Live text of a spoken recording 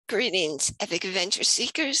Greetings, epic adventure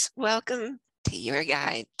seekers. Welcome to your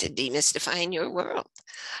guide to demystifying your world.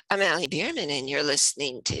 I'm Bierman, and you're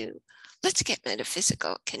listening to Let's Get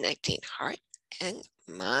Metaphysical, connecting heart and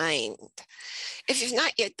mind. If you've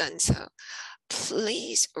not yet done so,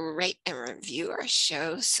 please rate and review our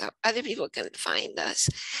show so other people can find us.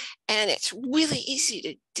 And it's really easy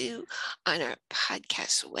to do on our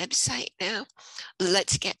podcast website now,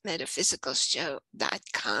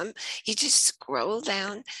 letsgetmetaphysicalshow.com. You just scroll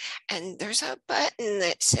down and there's a button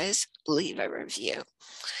that says leave a review.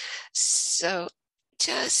 So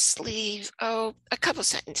just leave a couple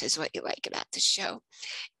sentences what you like about the show,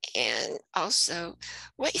 and also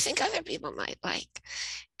what you think other people might like.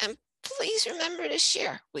 And please remember to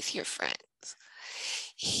share with your friends.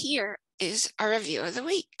 Here is our review of the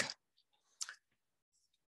week.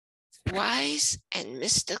 Wise and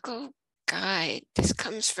Mystical Guide. This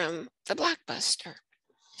comes from the Blockbuster.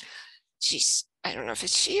 I don't know if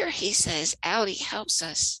it's she or he, says, Allie helps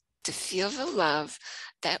us to feel the love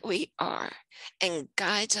that we are and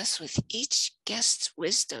guides us with each guest's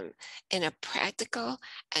wisdom in a practical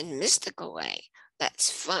and mystical way that's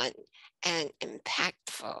fun and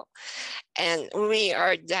impactful. And we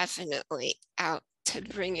are definitely out to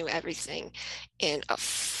bring you everything in a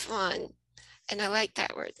fun, and I like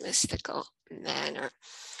that word, mystical manner.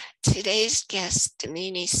 Today's guest,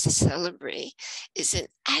 Damini Celebre, is an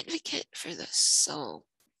advocate for the soul.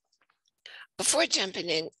 Before jumping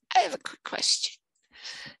in, I have a quick question.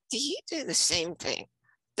 Do you do the same thing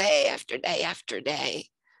day after day after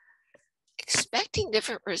day, expecting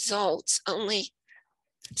different results, only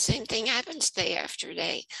same thing happens day after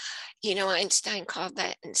day? You know, Einstein called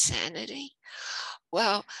that insanity.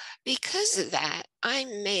 Well, because of that, I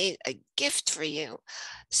made a gift for you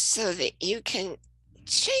so that you can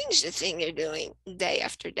change the thing you're doing day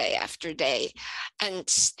after day after day and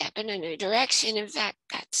step in a new direction. In fact,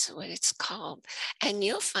 that's what it's called. And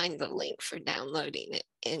you'll find the link for downloading it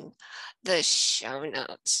in the show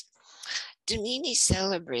notes. Damini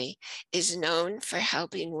Celebre is known for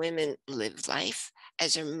helping women live life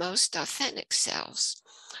as their most authentic selves,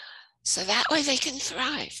 so that way they can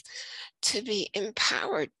thrive, to be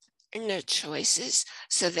empowered in their choices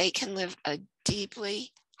so they can live a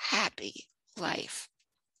deeply happy life.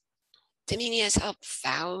 Damini has helped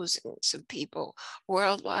thousands of people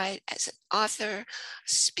worldwide as an author,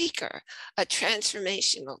 speaker, a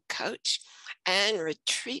transformational coach, and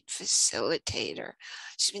retreat facilitator.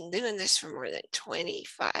 She's been doing this for more than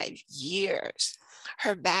 25 years.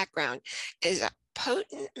 Her background is a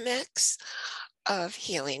potent mix of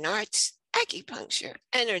healing arts, acupuncture,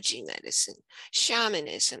 energy medicine,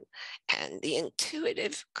 shamanism, and the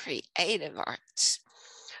intuitive creative arts.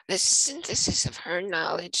 The synthesis of her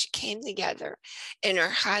knowledge came together in her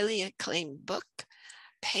highly acclaimed book,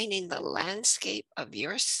 Painting the Landscape of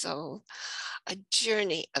Your Soul, a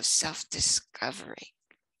journey of self-discovery.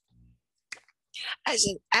 As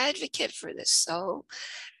an advocate for the soul,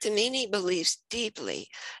 Damini believes deeply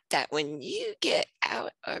that when you get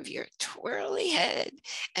out of your twirly head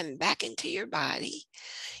and back into your body,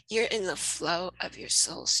 you're in the flow of your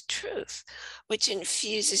soul's truth, which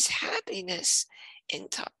infuses happiness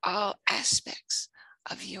into all aspects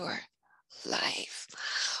of your life.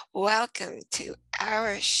 Welcome to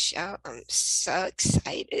our show. I'm so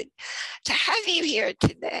excited to have you here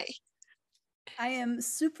today. I am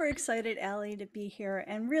super excited, Allie, to be here,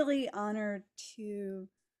 and really honored to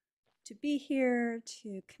be here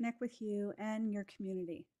to connect with you and your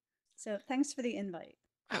community. So thanks for the invite.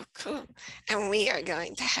 Oh, cool. And we are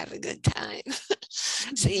going to have a good time.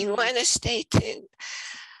 So you want to stay tuned.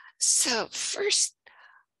 So first,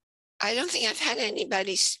 I don't think I've had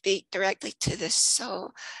anybody speak directly to the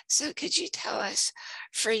soul. So could you tell us,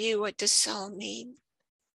 for you, what does soul mean?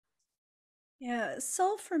 Yeah,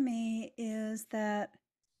 soul for me is that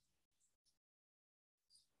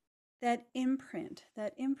imprint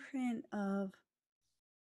of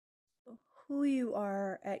who you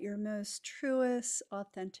are at your most truest,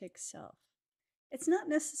 authentic self. It's not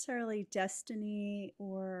necessarily destiny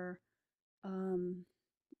or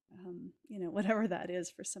whatever that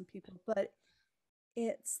is for some people, but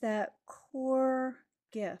it's that core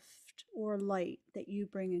gift or light that you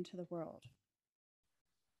bring into the world.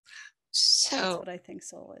 That's So what I think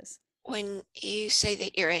soul is. when you say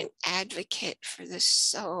that you're an advocate for the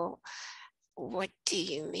soul, what do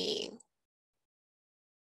you mean?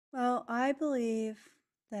 Well, I believe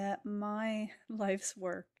that my life's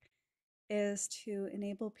work is to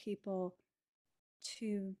enable people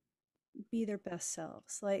to be their best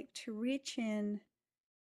selves, like to reach in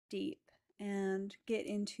deep and get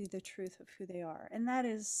into the truth of who they are. And that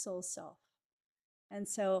is soul self. And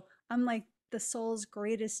so I'm like the soul's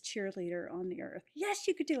greatest cheerleader on the earth. Yes,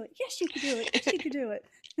 you could do it. Yes, you could do it. Yes, you could do it.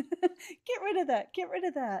 Get rid of that. Get rid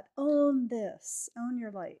of that. Own this. Own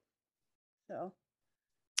your light. So,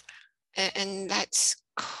 And that's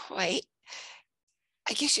quite,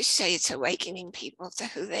 I guess you say it's awakening people to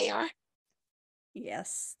who they are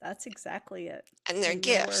yes, that's exactly it and their in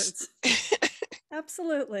your gifts. words.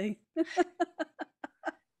 Absolutely.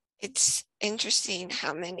 It's interesting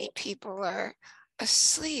how many people are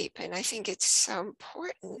asleep. And I think it's so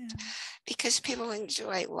important Yeah. because people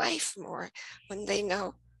enjoy life more when they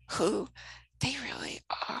know who they really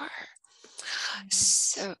are. Yeah.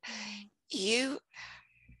 So Yeah. you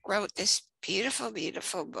wrote this beautiful,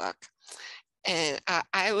 beautiful book. And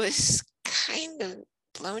I was kind of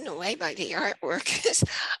blown away by the artwork because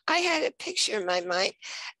I had a picture in my mind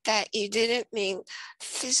that you didn't mean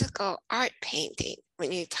physical art painting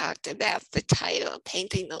when you talked about the title,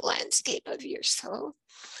 Painting the Landscape of Your Soul.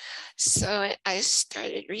 So I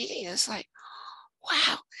started reading. I was like,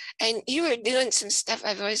 wow. And you were doing some stuff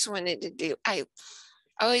I've always wanted to do. I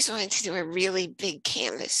always wanted to do a really big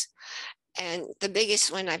canvas. And the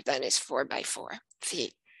biggest one I've done is 4 by 4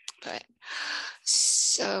 feet. But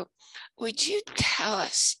so, would you tell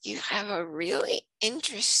us you have a really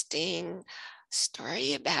interesting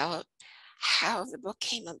story about how the book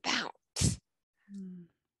came about? Mm.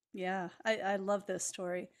 Yeah, I love this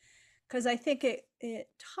story because I think it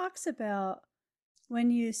talks about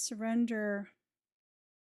when you surrender,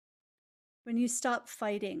 when you stop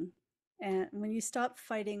fighting, and when you stop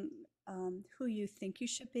fighting who you think you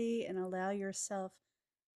should be and allow yourself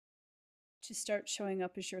to start showing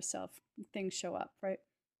up as yourself, things show up, right?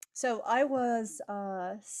 So I was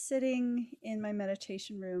sitting in my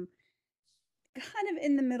meditation room, kind of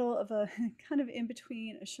in the middle of a kind of in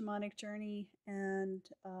between a shamanic journey and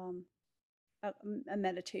a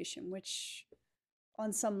meditation, which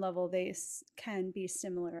on some level they can be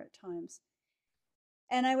similar at times.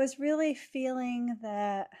 And I was really feeling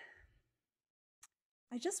that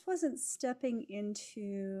I just wasn't stepping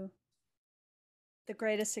into the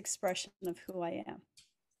greatest expression of who I am.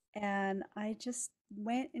 And I just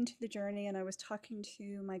went into the journey and I was talking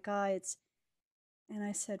to my guides and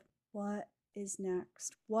I said, what is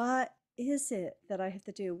next? What is it that I have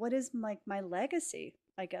to do? What is my legacy?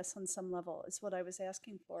 I guess on some level is what I was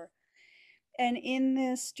asking for. And in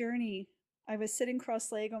this journey, I was sitting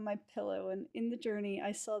cross-legged on my pillow, and in the journey,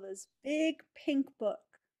 I saw this big pink book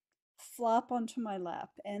flop onto my lap.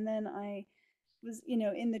 And then I was,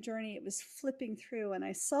 in the journey, it was flipping through, and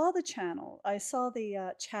I saw the channel, I saw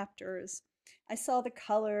the chapters, I saw the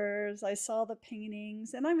colors, I saw the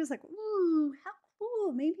paintings, and I was like, ooh, how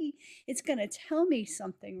cool! Maybe it's gonna tell me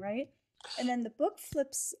something, right? And then the book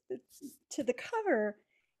flips to the cover,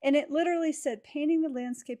 and it literally said, "Painting the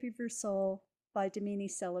Landscape of Your Soul" by Damini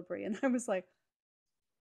Celebre, and I was like,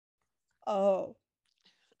 oh,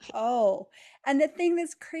 oh. And the thing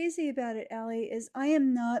that's crazy about it, Allie, is I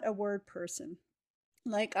am not a word person.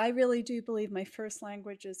 Like, I really do believe my first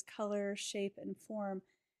language is color, shape, and form.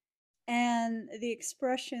 And the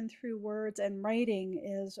expression through words and writing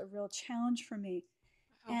is a real challenge for me.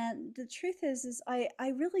 Oh, And the truth is I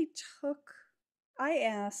really took, I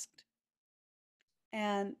asked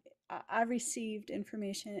and I received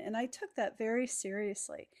information and I took that very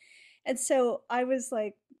seriously. And so I was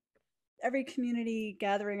like, every community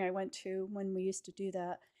gathering I went to when we used to do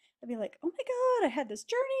that, I'd be like, "Oh my God, I had this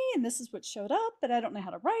journey and this is what showed up, but I don't know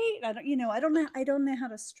how to write. I don't, I don't know how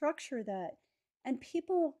to structure that." And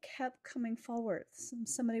people kept coming forward.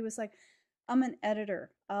 Somebody was like, "I'm an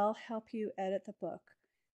editor. I'll help you edit the book.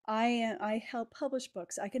 I help publish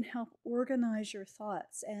books. I can help organize your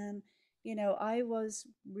thoughts." And I was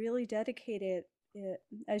really dedicated.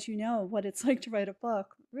 As you know, what it's like to write a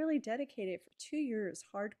book, really dedicated for 2 years,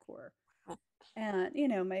 hardcore. And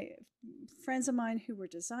my friends of mine who were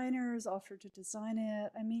designers offered to design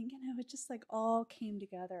it. I mean, it just like all came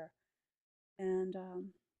together. And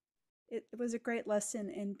it was a great lesson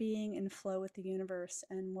in being in flow with the universe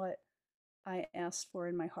and what I asked for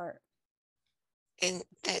in my heart. and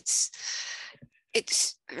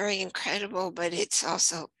it's very incredible, but it's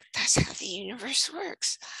also that's how the universe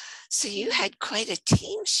works. So you Yeah. had quite a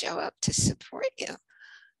team show up to support you.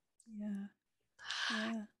 Yeah.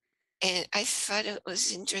 Yeah. And I thought it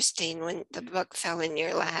was interesting when the book fell in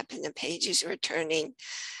your lap and the pages were turning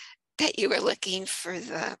that you were looking for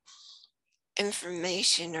the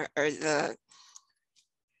information or the,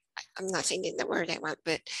 I'm not thinking the word I want,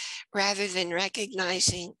 but rather than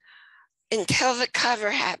recognizing until the cover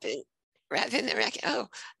happened, rather than oh,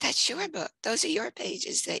 that's your book. Those are your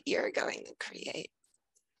pages that you're going to create.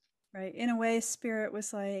 Right. In a way, spirit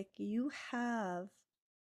was like, you have,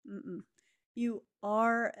 mm-mm, You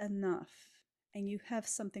are enough, and you have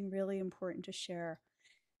something really important to share.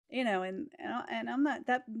 And I'm not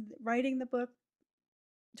that writing the book,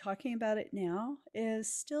 talking about it now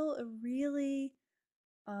is still a really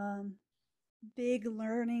um, big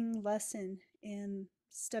learning lesson in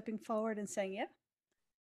stepping forward and saying, yeah,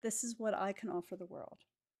 this is what I can offer the world.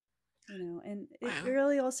 And it Wow.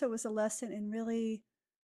 really also was a lesson in really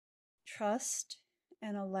trust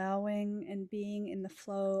and allowing and being in the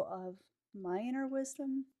flow of my inner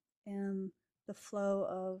wisdom and the flow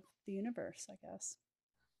of the universe, I guess.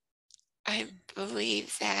 I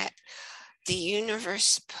believe that the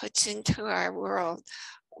universe puts into our world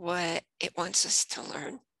what it wants us to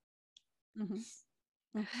learn. Hmm.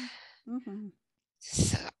 Hmm. Hmm.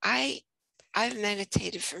 So I've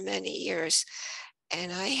meditated for many years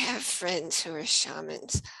and I have friends who are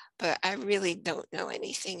shamans, but I really don't know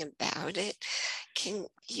anything about it. Can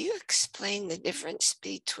you explain the difference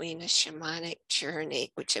between a shamanic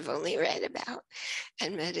journey, which I've only read about,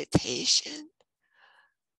 and meditation?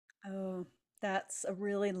 Oh, that's a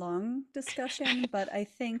really long discussion, but I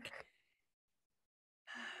think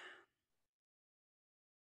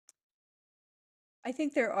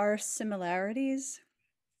there are similarities,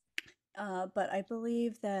 but I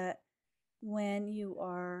believe that when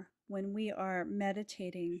we are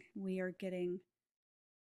meditating, we are getting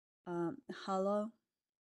hollow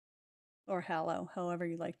or hallow, however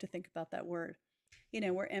you like to think about that word.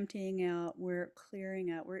 We're emptying out, we're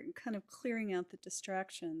clearing out, we're kind of clearing out the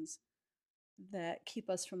distractions that keep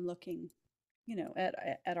us from looking,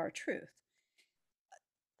 at our truth.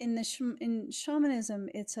 In shamanism,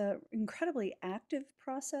 it's a incredibly active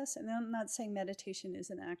process, and I'm not saying meditation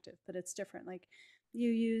isn't active, but it's different. Like you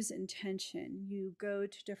use intention, you go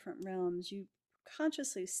to different realms, you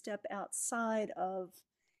consciously step outside of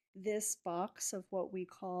this box of what we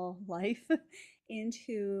call life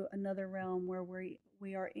into another realm where we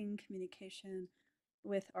are in communication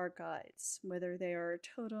with our guides, whether they are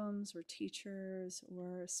totems or teachers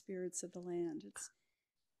or spirits of the land.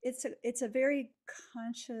 It's a very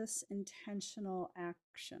conscious, intentional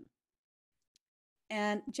action.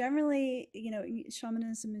 And generally,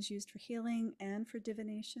 shamanism is used for healing and for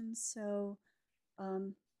divination. So,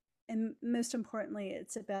 um, and most importantly,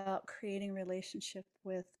 it's about creating a relationship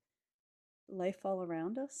with life all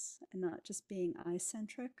around us and not just being eye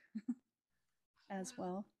centric as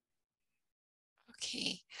well.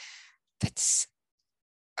 Okay, that's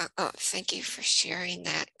oh, thank you for sharing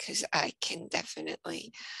that because I can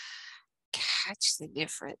definitely catch the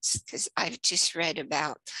difference because I've just read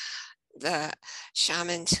about the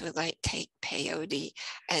shamans who like take peyote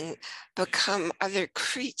and become other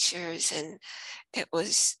creatures, and it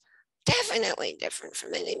was definitely different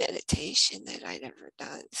from any meditation that I'd ever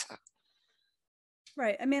done. So,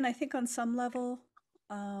 Right. I mean, I think on some level,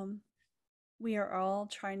 um, we are all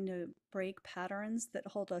trying to break patterns that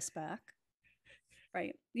hold us back.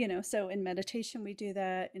 Right. So in meditation, we do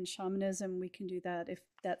that. In shamanism, we can do that if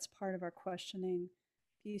that's part of our questioning.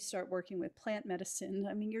 If you start working with plant medicine,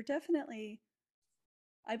 I mean, you're definitely,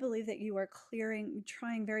 I believe that you are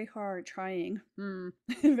trying very hard,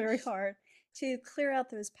 very hard to clear out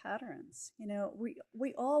those patterns.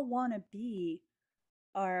 We all want to be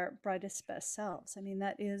our brightest, best selves. I mean,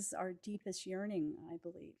 that is our deepest yearning, I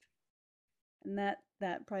believe. And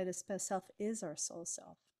that brightest, best self is our soul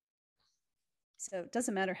self. So it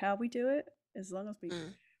doesn't matter how we do it, as long as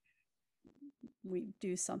mm, we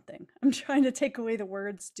do something. I'm trying to take away the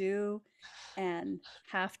words do and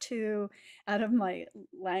have to out of my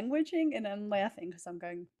languaging, and I'm laughing because I'm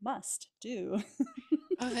going must do.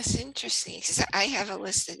 oh, that's interesting because I have a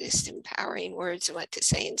list of just empowering words and what to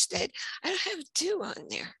say instead. I don't have do on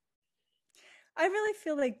there. I really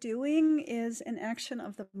feel like doing is an action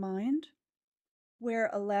of the mind, where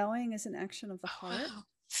allowing is an action of the Oh, heart. wow.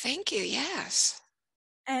 Thank you. Yes.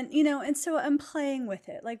 And so I'm playing with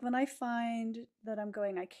it. Like when I find that I'm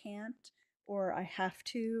going, I can't, or I have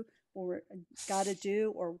to, or gotta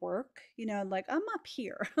do, or work, like I'm up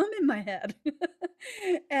here, I'm in my head.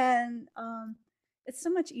 And it's so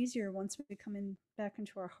much easier once we come in back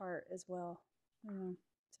into our heart as well. You know,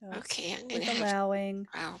 so Okay, I'm going to with have, allowing,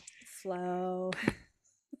 wow. flow.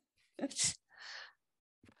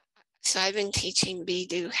 So I've been teaching be,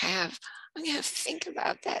 do, have. I'm going to think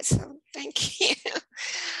about that. So thank you.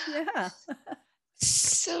 Yeah.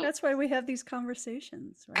 So That's why we have these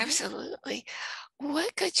conversations, right? absolutely.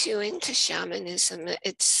 What got you into shamanism?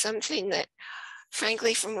 It's something that,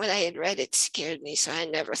 frankly, from what I had read, it scared me. So I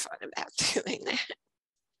never thought about doing that.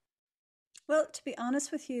 Well, to be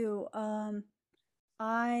honest with you,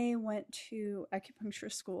 I went to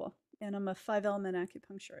acupuncture school and I'm a five element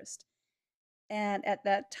acupuncturist. And at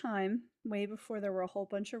that time, way before there were a whole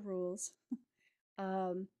bunch of rules.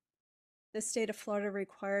 Um, the state of Florida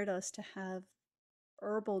required us to have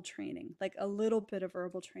herbal training, like a little bit of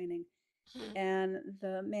herbal training. Mhm. And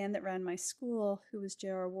the man that ran my school, who was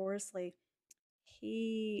J.R. Worsley,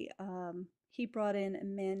 he brought in a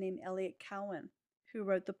man named Elliot Cowan, who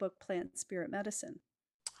wrote the book Plant Spirit Medicine,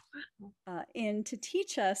 in to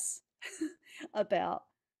teach us about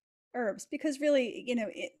herbs. Because really,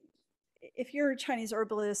 if you're a Chinese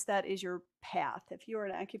herbalist, that is your path. If you're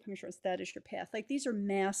an acupuncturist, that is your path. Like these are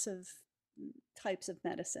massive types of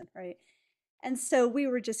medicine, right? And so we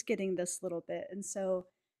were just getting this little bit. And so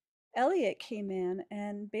Elliot came in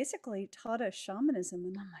and basically taught us shamanism.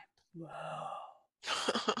 And I'm like,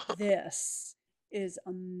 whoa, this is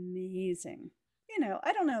amazing.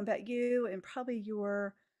 I don't know about you and probably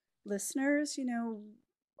your listeners,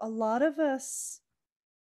 a lot of us,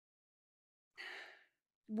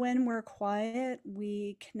 when we're quiet,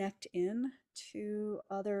 we connect in to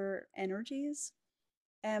other energies.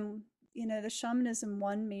 And, the shamanism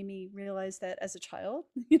one made me realize that as a child,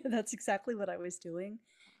 that's exactly what I was doing.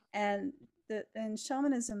 And and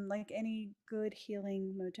shamanism, like any good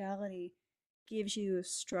healing modality, gives you a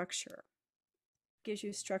structure,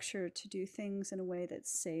 to do things in a way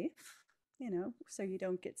that's safe, so you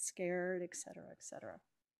don't get scared, et cetera, et cetera.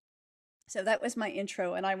 So that was my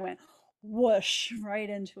intro, and I went whoosh right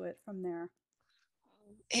into it from there.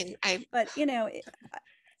 And I But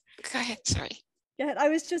go ahead, sorry. yeah, I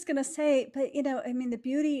was just gonna say, but I mean, the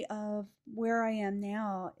beauty of where I am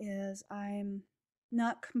now is I'm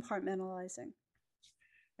not compartmentalizing,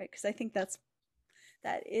 right? Because I think that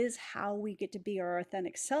is how we get to be our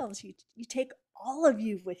authentic selves. You take all of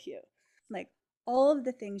you with you, like all of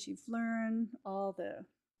the things you've learned, all the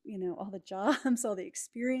jobs, all the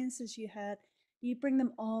experiences you had, you bring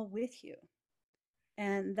them all with you,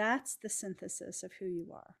 and that's the synthesis of who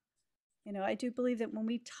you are. I do believe that when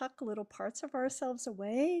we tuck little parts of ourselves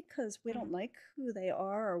away because we don't like who they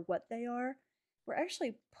are or what they are, we're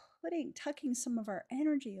actually tucking some of our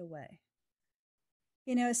energy away.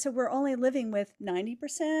 So we're only living with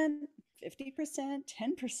 90%, 50%,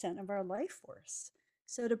 10% of our life force.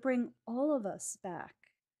 So to bring all of us back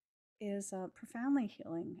is profoundly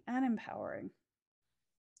healing and empowering.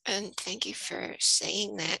 And thank you for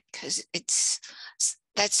saying that, because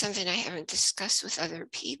that's something I haven't discussed with other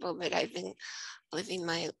people, but I've been living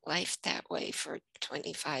my life that way for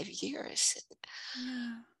 25 years.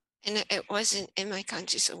 Yeah. And it wasn't in my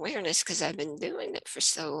conscious awareness because I've been doing it for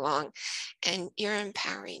so long. And you're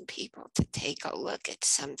empowering people to take a look at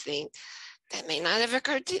something that may not have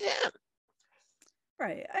occurred to them.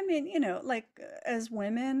 Right. I mean, like as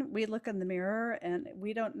women, we look in the mirror and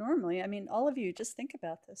we don't normally. I mean, all of you, just think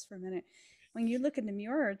about this for a minute. When you look in the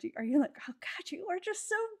mirror, are you like, oh God, you are just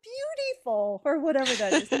so beautiful, or whatever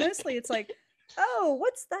that is? Mostly it's like, oh,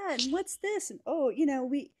 what's that? And what's this? And oh,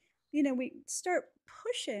 we start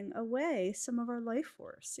pushing away some of our life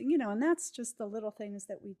force. And that's just the little things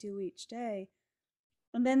that we do each day.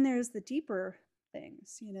 And then there's the deeper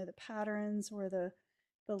things, the patterns or the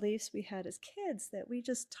beliefs we had as kids that we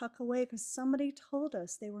just tuck away because somebody told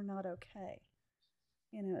us they were not okay.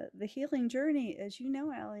 The healing journey, as you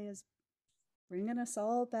know, Allie, is bringing us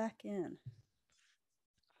all back in.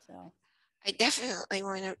 So, I definitely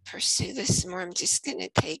want to pursue this more. I'm just going to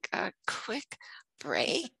take a quick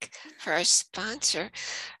break for our sponsor,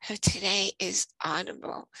 who today is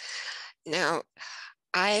Audible. Now,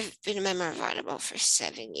 I've been a member of Audible for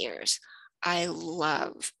 7 years. I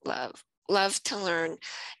love to learn,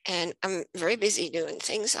 and I'm very busy doing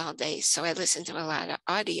things all day, so I listen to a lot of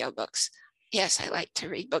audiobooks. Yes, I like to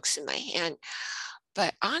read books in my hand,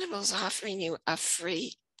 but Audible's offering you a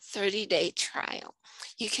free 30-day trial.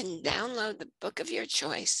 You can download the book of your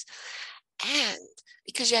choice, and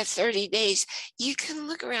because you have 30 days, you can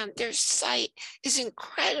look around. Their site is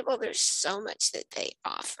incredible. There's so much that they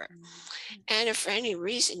offer. And if for any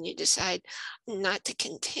reason you decide not to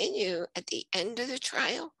continue at the end of the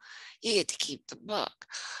trial, you get to keep the book.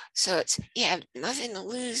 So you have nothing to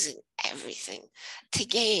lose and everything to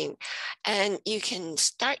gain. And you can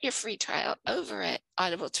start your free trial over at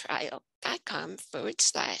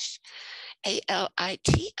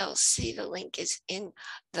audibletrial.com/ALITLC. The link is in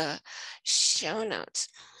the show notes.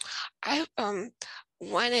 I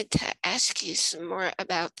wanted to ask you some more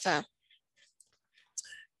about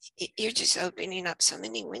you're just opening up so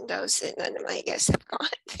many windows that none of my guests have gone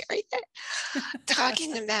there yet.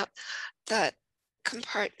 Talking about the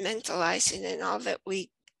compartmentalizing and all that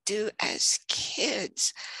we do as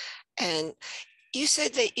kids. And you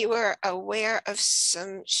said that you were aware of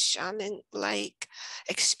some shaman-like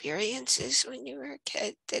experiences when you were a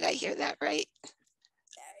kid. Did I hear that right?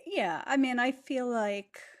 Yeah, I mean, I feel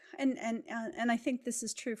like, and I think this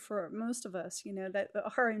is true for most of us, that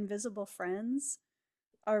our invisible friends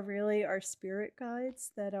are really our spirit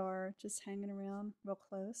guides that are just hanging around real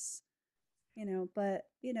close, but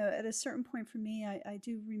at a certain point for me, I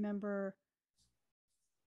do remember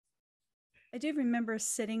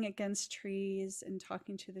sitting against trees and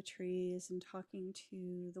talking to the trees and talking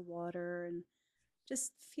to the water and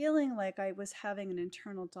just feeling like I was having an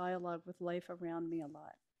internal dialogue with life around me a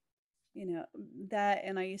lot. You know, that,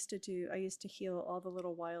 and I used to heal all the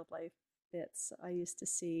little wildlife bits I used to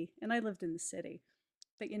see. And I lived in the city,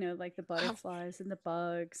 but like the Oh, butterflies and the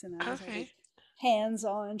bugs, and I was okay. always hands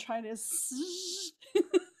on trying to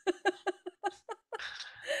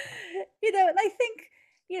and I think,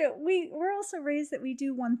 we're also raised that we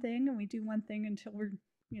do one thing and we do one thing until we're,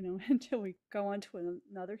 until we go on to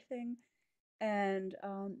another thing. And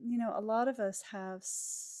a lot of us have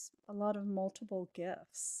a lot of multiple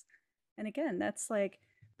gifts. And again, that's like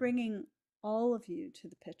bringing all of you to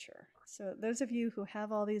the picture. So those of you who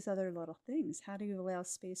have all these other little things, how do you allow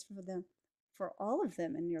space for them, for all of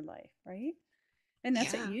them in your life, right? And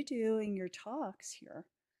that's what Yeah. you do in your talks here.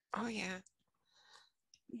 Oh, yeah.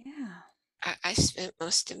 Yeah. I spent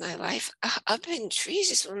most of my life up in trees.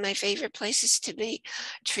 Is one of my favorite places to be.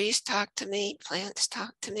 Trees talk to me, plants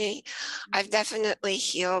talk to me. I've Mhm. definitely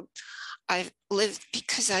healed. I've lived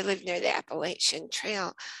because I lived near the Appalachian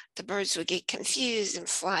Trail. The birds would get confused and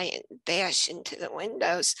fly and bash into the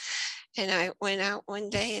windows. And I went out one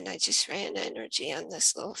day and I just ran energy on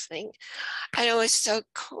this little thing. And it was so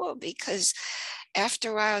cool because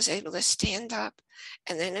after a while I was able to stand up,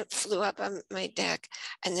 and then it flew up on my deck,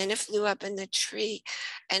 and then it flew up in the tree.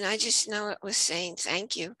 And I just know it was saying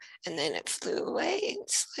thank you. And then it flew away.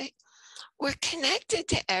 It's like we're connected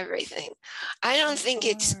to everything. I don't We think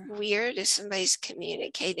it's are. weird if somebody's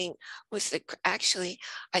communicating with actually,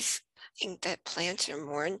 I think that plants are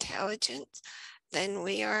more intelligent than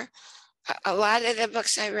we are. A lot of the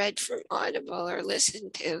books I read from Audible or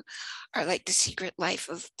listened to are like The Secret Life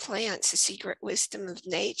of Plants, The Secret Wisdom of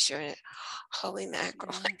Nature. Holy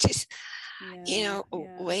mackerel. Yeah. Just, Yeah.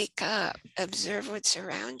 Yeah. wake up, observe what's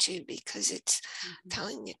around you because it's Hmm.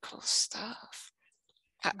 telling you cool stuff.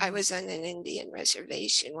 I Right. was on an Indian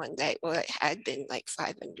reservation one day. Well, it had been like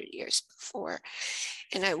 500 years before.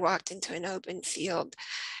 And I walked into an open field,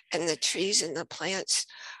 and the trees and the plants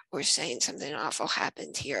were saying something awful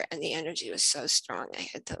happened here. And the energy was so strong, I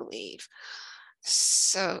had to leave.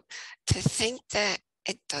 So to think that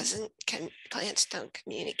plants don't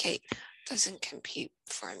communicate doesn't compute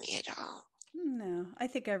for me at all. No, I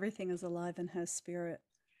think everything is alive and has spirit.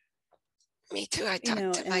 Me too. I talk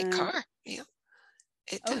to my And car.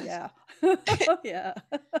 It oh does. yeah. Oh yeah.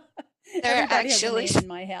 There are Everybody has a actually name in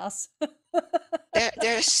my house.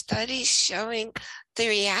 there are studies showing the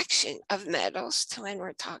reaction of metals to when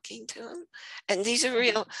we're talking to them, and these are Uh-huh.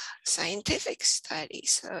 real scientific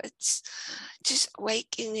studies. So it's Right. just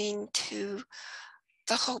awakening to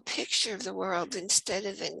the whole picture of the world instead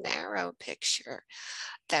of the narrow picture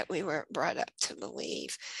that we were brought up to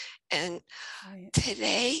believe. And Right.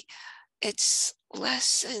 today it's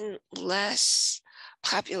less and less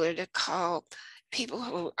popular to call people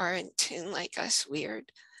who are in tune like us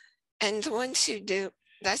weird. And the ones who do,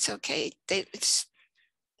 that's okay. It's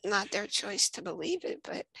not their choice to believe it,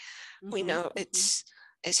 but we Mm-hmm. know Mm-hmm.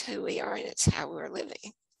 it's who we are and it's how we're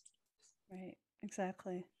living. Right.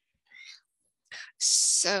 Exactly.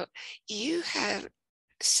 So you have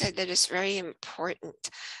said that it's very important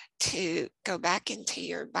to go back into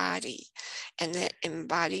your body and that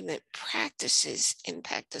embodiment practices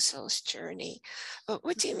impact the soul's journey. But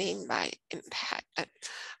what do you Mm-hmm. mean by impact?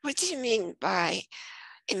 What do you mean by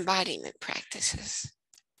embodiment practices?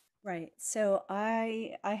 Right. So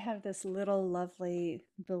I have this little lovely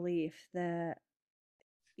belief that,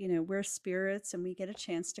 we're spirits and we get a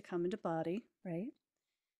chance to come into body, right?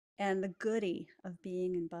 And the goody of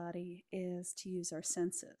being in body is to use our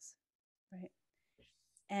senses, right?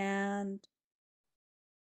 And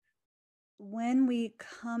when we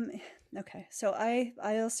come okay, so I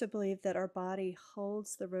also believe that our body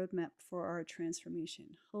holds the roadmap for our transformation,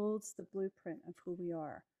 holds the blueprint of who we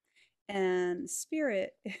are. And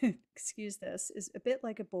spirit, excuse this, is a bit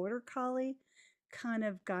like a border collie, kind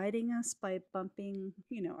of guiding us by bumping,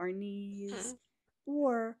 our knees, Mm,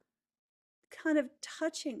 or kind of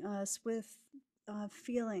touching us with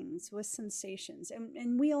feelings, with sensations.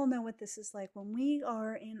 And we all know what this is like when we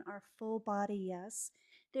are in our full body yes.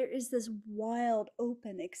 There is this wild,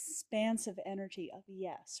 open, expansive energy of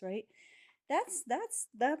yes, right? That's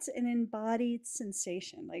an embodied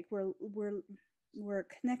sensation. Like we're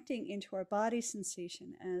connecting into our body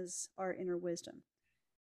sensation as our inner wisdom.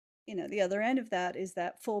 the other end of that is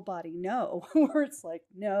that full body no, where it's like,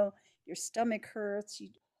 no, your stomach hurts.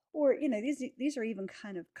 Or, these are even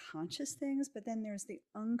kind of conscious things, but then there's the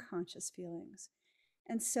unconscious feelings.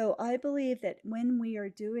 And so I believe that when we are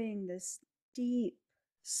doing this deep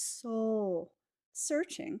soul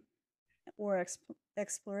searching or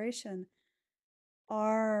exploration,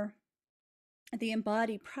 our the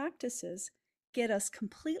embodied practices get us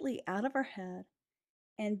completely out of our head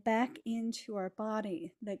and back into our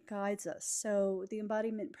body that guides us. So the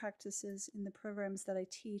embodiment practices in the programs that I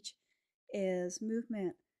teach is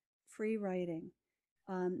movement, free writing,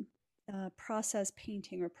 um, process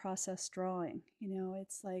painting or process drawing.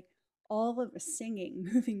 It's like all of singing,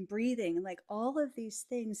 moving, breathing, like all of these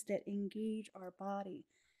things that engage our body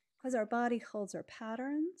because our body holds our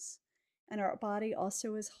patterns and our body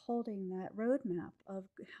also is holding that roadmap of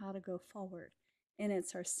how to go forward. And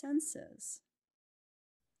it's our senses,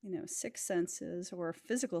 six senses or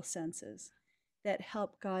physical senses that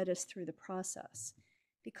help guide us through the process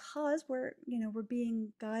because we're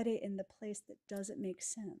being guided in the place that doesn't make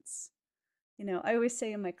sense. I always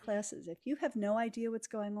say in my classes, if you have no idea what's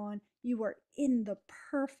going on, you are in the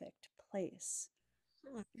perfect place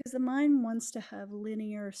because the mind wants to have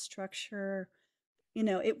linear structure.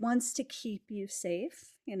 It wants to keep you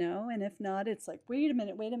safe, and if not, it's like, wait a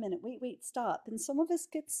minute, wait, stop. And some of us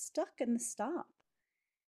get stuck in the stop.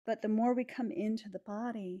 But the more we come into the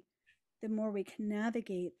body, the more we can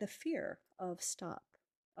navigate the fear of stop,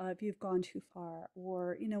 if you've gone too far,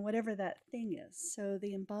 or, whatever that thing is. So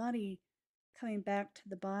the embody, coming back to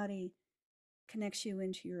the body, connects you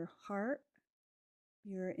into your heart,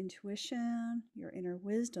 your intuition, your inner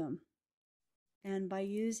wisdom. And by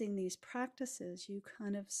using these practices, you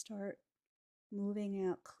kind of start moving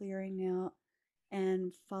out, clearing out,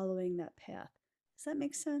 and following that path. Does that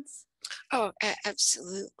make sense? Oh,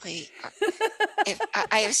 absolutely. If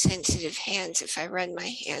I have sensitive hands, if I run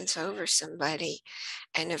my hands over somebody,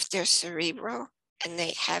 and if they're cerebral and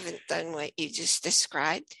they haven't done what you just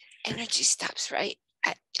described, energy stops right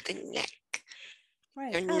at the neck.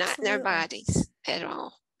 Right, They're not in their absolutely. bodies at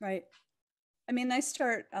all. Right. I mean, I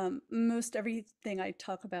start most everything I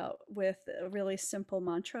talk about with a really simple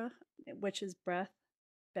mantra, which is breath,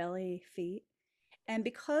 belly, feet. And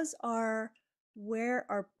because our where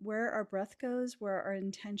our breath goes, where our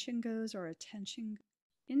intention goes, our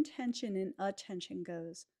intention and attention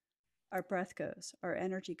goes, our breath goes, our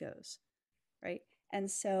energy goes, right? And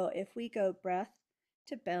so if we go breath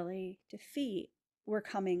to belly to feet, we're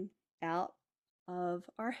coming out of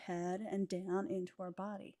our head and down into our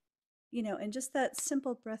body. And just that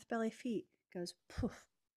simple breath, belly, feet goes poof.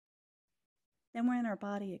 Then we're in our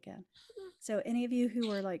body again. So, any of you who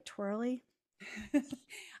are like twirly,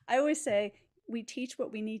 I always say we teach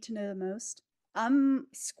what we need to know the most. I'm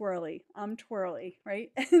squirrely, I'm twirly, right?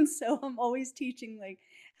 And so I'm always teaching like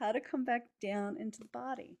how to come back down into the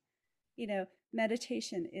body.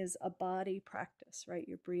 Meditation is a body practice, right?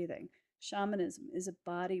 You're breathing. Shamanism is a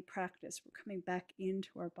body practice. We're coming back into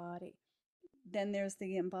our body. Then there's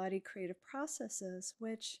the embodied creative processes,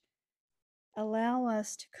 which allow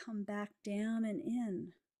us to come back down and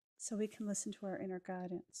in so we can listen to our inner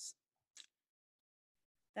guidance.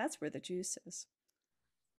 That's where the juice is.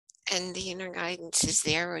 And the inner guidance is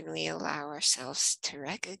there when we allow ourselves to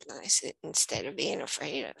recognize it instead of being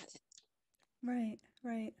afraid of it. Right,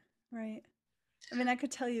 right, right. I mean, I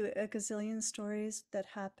could tell you a gazillion stories that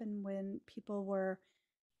happened when people were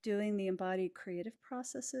doing the embodied creative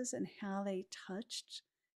processes and how they touched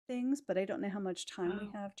things, but I don't know how much time we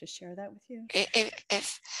Oh. have to share that with you.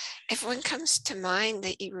 If one comes to mind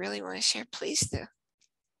that you really want to share, please do.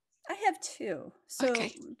 I have two. So,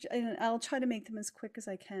 Okay. and I'll try to make them as quick as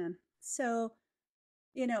I can. So,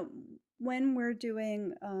 you know, when we're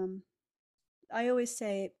doing, I always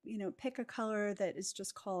say, pick a color that is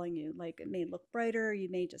just calling you. Like it may look brighter, you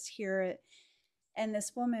may just hear it. And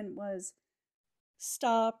this woman was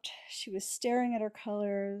stopped. She was staring at her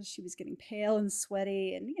colors. She was getting pale and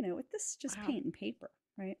sweaty. And, this is just Wow. paint and paper,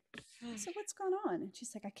 right? I Mm. said, what's going on? And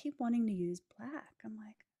she's like, I keep wanting to use black. I'm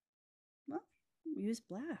like, well, use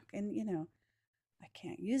black. And, I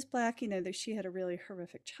can't use black. That she had a really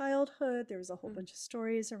horrific childhood. There was a whole Mm. bunch of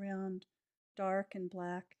stories around dark and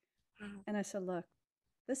black. Mm. And I said, look,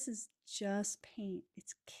 this is just paint.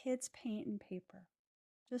 It's kids' paint and paper.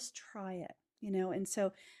 Just try it, And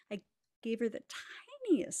so I gave her the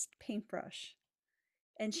tiniest paintbrush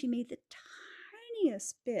and she made the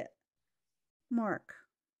tiniest bit mark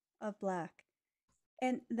of black.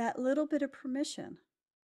 And that little bit of permission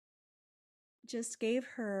just gave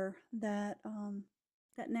her that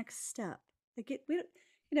next step. Like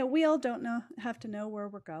we all don't have to know where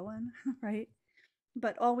we're going, right?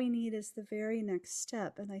 but all we need is the very next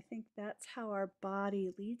step. And I think that's how our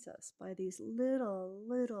body leads us, by these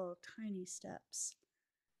little tiny steps.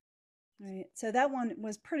 Right. So that one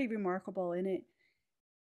was pretty remarkable. And it,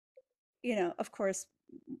 of course,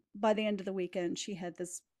 by the end of the weekend, she had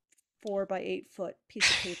this 4 by 8 foot piece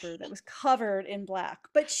of paper that was covered in black.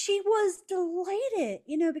 But she was delighted,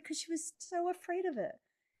 because she was so afraid of it.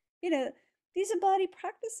 You know, these embodied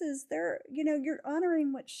practices, you're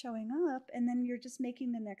honoring what's showing up, and then you're just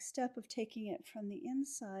making the next step of taking it from the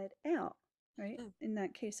inside out, right? Mm. In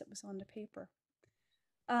that case, it was on the paper.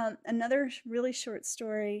 Another really short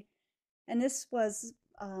story, and this was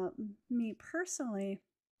me personally,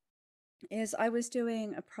 is I was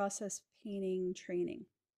doing a process painting training,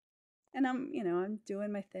 and I'm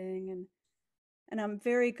doing my thing, and I'm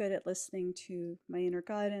very good at listening to my inner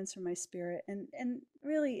guidance or my spirit, and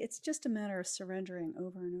really it's just a matter of surrendering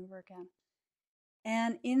over and over again.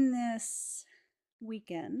 And in this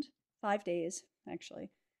weekend, 5 days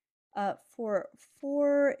actually, for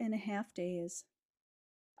 4.5 days,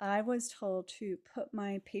 I was told to put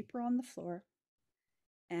my paper on the floor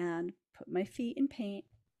and put my feet in paint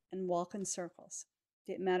and walk in circles.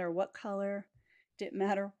 Didn't matter what color, didn't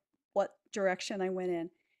matter what direction I went in,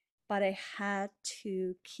 but I had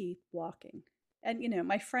to keep walking. And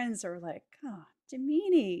my friends are like, "Oh,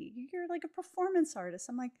 Damini, you're like a performance artist."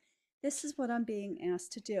 I'm like, "This is what I'm being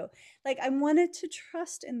asked to do." Like, I wanted to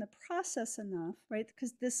trust in the process enough, right?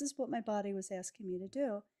 Because this is what my body was asking me to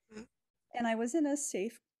do. Mm. And I was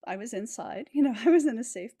inside, I was in a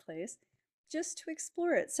safe place just to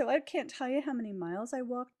explore it. So I can't tell you how many miles I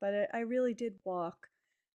walked, but I really did walk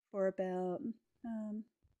for about um,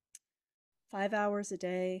 5 hours a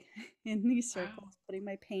day in these Wow. circles, putting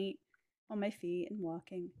my paint on my feet and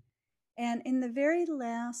walking. And in the very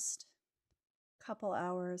last couple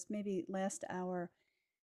hours, maybe last hour,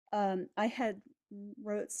 I had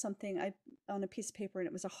wrote something on a piece of paper, and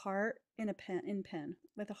it was a heart in pen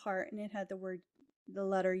with a heart, and it had the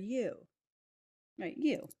letter U, right?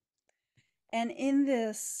 U. And in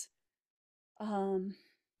this um,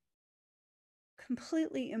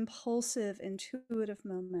 completely impulsive, intuitive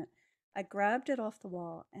moment, I grabbed it off the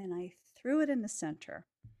wall and I threw it in the center,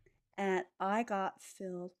 and I got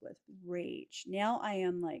filled with rage. Now I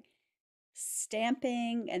am like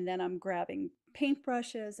stamping, and then I'm grabbing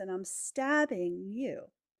paintbrushes and I'm stabbing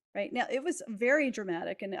you. Right now, it was very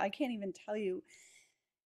dramatic, and I can't even tell you.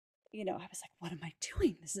 I was like, what am I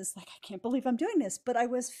doing? This is like, I can't believe I'm doing this. But I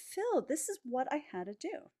was filled. This is what I had to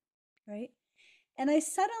do. Right. And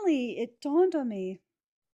it dawned on me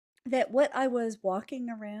that what I was walking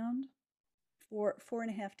around for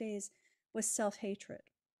 4.5 days was self hatred.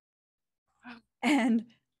 Wow. And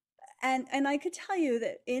and I could tell you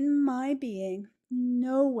that in my being,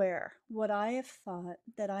 nowhere would I have thought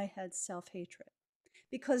that I had self-hatred,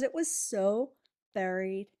 because it was so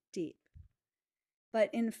buried deep. But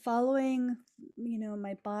in following,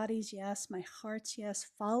 my body's yes, my heart's yes,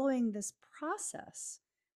 following this process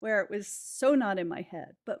where it was so not in my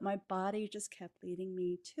head, but my body just kept leading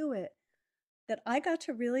me to it, that I got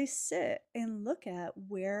to really sit and look at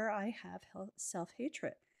where I have self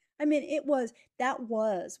hatred. I mean, that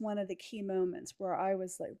was one of the key moments where I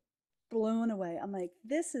was like blown away. I'm like,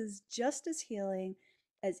 this is just as healing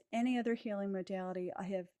as any other healing modality I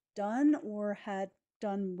have done or had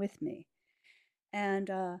done with me.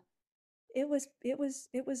 And it was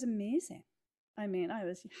amazing. I mean, I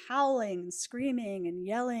was howling and screaming and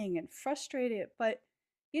yelling and frustrated, but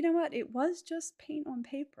you know what? It was just paint on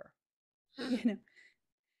paper, you Mm. know.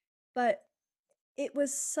 But it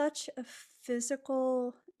was such a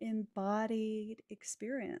physical, embodied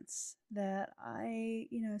experience that I,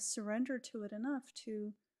 surrendered to it enough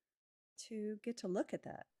to get to look at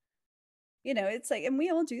that. It's like, and we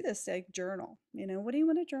all do this, like journal. What do you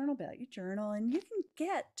want to journal about? You journal, and you can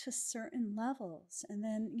get to certain levels, and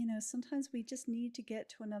then sometimes we just need to get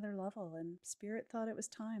to another level. And Spirit thought it was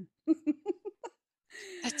time,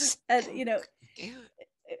 That's and yeah.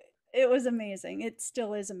 it, it was amazing. It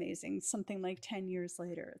still is amazing. Something like 10 years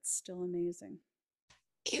later, it's still amazing.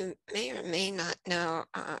 You may or may not know,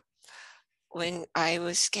 when I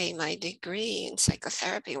was getting my degree in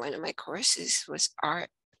psychotherapy, one of my courses was art.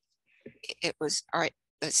 It was art,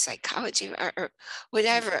 the psychology, or Right.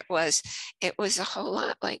 whatever it was. It was a whole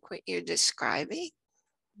lot like what you're describing.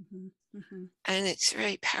 Hmm. Hmm. And it's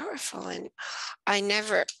very powerful. And I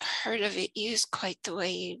never heard of it used quite the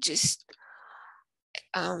way you just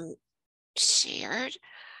um, shared.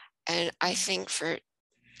 And I Yeah. think for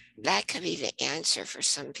that could be the answer for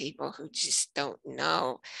some people who just don't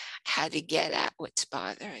know how to get at what's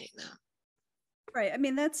bothering them. Right. I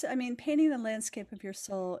mean, painting the landscape of your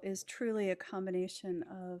soul is truly a combination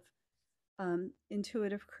of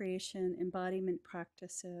intuitive creation, embodiment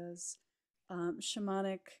practices,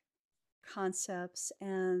 shamanic concepts,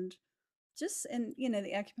 and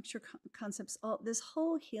the acupuncture concepts. All this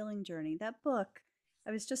whole healing journey. That book,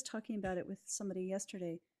 I was just talking about it with somebody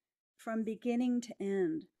yesterday. From beginning to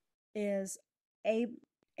end, is a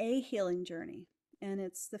healing journey, and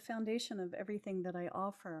it's the foundation of everything that I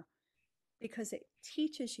offer because it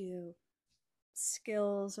teaches you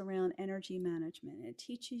skills around energy management. It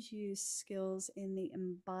teaches you skills in the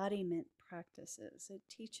embodiment practices. It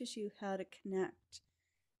teaches you how to connect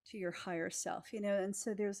to your higher self, and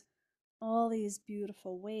so there's all these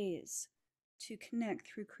beautiful ways to connect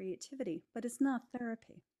through creativity, but it's not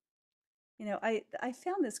therapy. I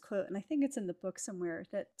found this quote, and I think it's in the book somewhere,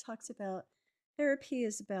 that talks about therapy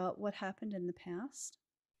is about what happened in the past,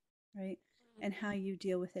 right? And how you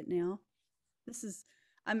deal with it now. This is,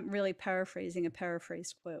 I'm really paraphrasing a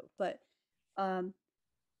paraphrased quote, but um,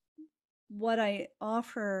 what I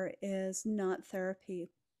offer is not therapy,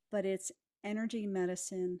 but it's energy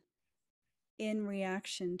medicine in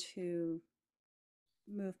reaction to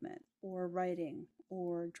movement or writing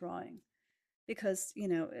or drawing. Because,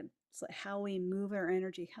 it's like how we move our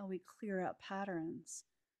energy, how we clear out patterns,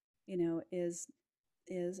 is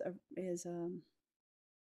is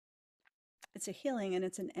it's a healing, and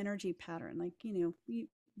it's an energy pattern. Like, you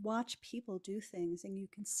watch people do things and you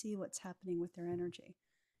can see what's happening with their energy.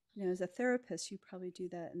 As a therapist, you probably do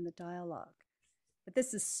that in the dialogue. But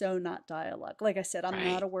this is so not dialogue. Like I said, I'm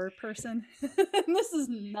not Right. a word person. This is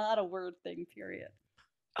not a word thing, period.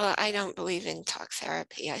 Well, I don't believe in talk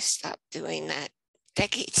therapy. I stopped doing that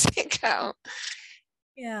decades ago.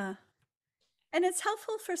 Yeah. And it's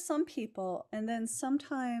helpful for some people. And then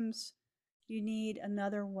sometimes you need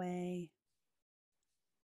another way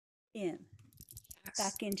in, Yes.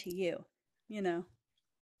 back into you, you know?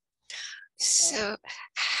 So, So,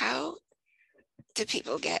 how do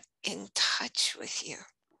people get in touch with you?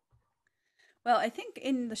 well, I think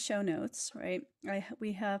in the show notes, right,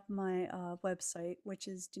 we have my website, which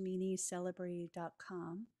is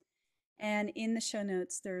DaminiCelebre.com. And in the show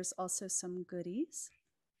notes, there's also some goodies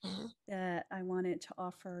Mhm. that I wanted to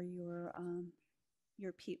offer your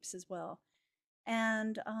peeps as well.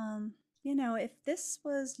 And if this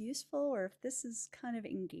was useful or if this is kind of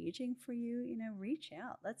engaging for you, reach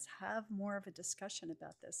out. Let's have more of a discussion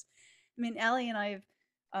about this. I mean, Allie and I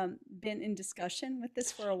have been in discussion with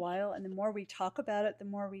this for a while, and the more we talk about it, the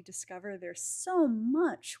more we discover there's so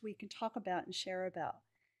much we can talk about and share about.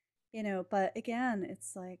 But again,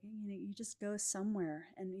 it's like, you just go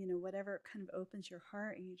somewhere and, whatever kind of opens your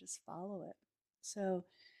heart and you just follow it. So,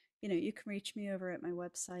 you can reach me over at my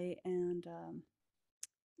website, and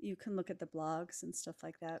you can look at the blogs and stuff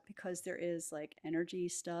like that, because there is like energy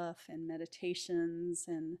stuff and meditations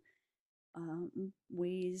and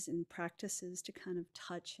ways and practices to kind of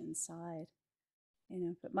touch inside.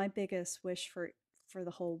 But my biggest wish for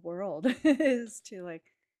the whole world is to,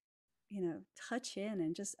 like, touch in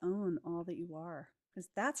and just own all that you are, because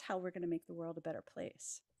that's how we're going to make the world a better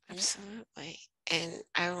place, right? Absolutely. And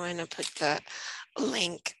I want to put the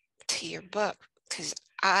link to your book because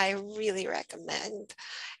I really recommend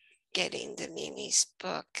getting the Mimi's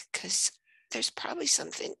book because there's probably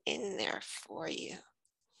something in there for you.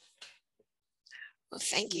 Well,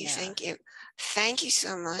 thank you. Yeah. Thank you. Thank you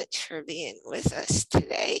so much for being with us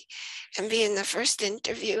today and being the first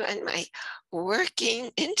interview on my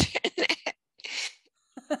working internet.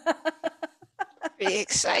 Pretty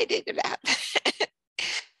excited about that.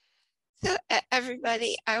 So,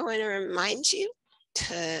 everybody, I want to remind you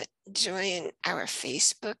to join our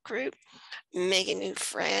Facebook group, make a new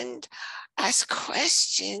friend, ask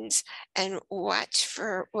questions, and watch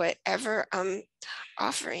for whatever I'm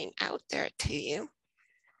offering out there to you.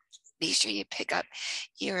 Be sure you pick up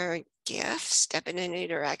your gift, step in a new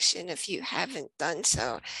direction if you haven't done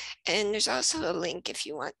so. And there's also a link if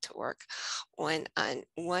you want to work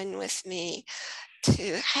one-on-one with me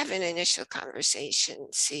to have an initial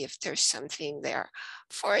conversation, see if there's something there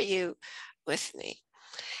for you with me.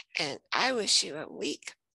 And I wish you a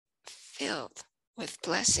week filled with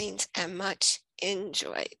blessings and much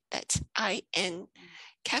enjoy. That's IN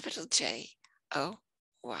capital JOY.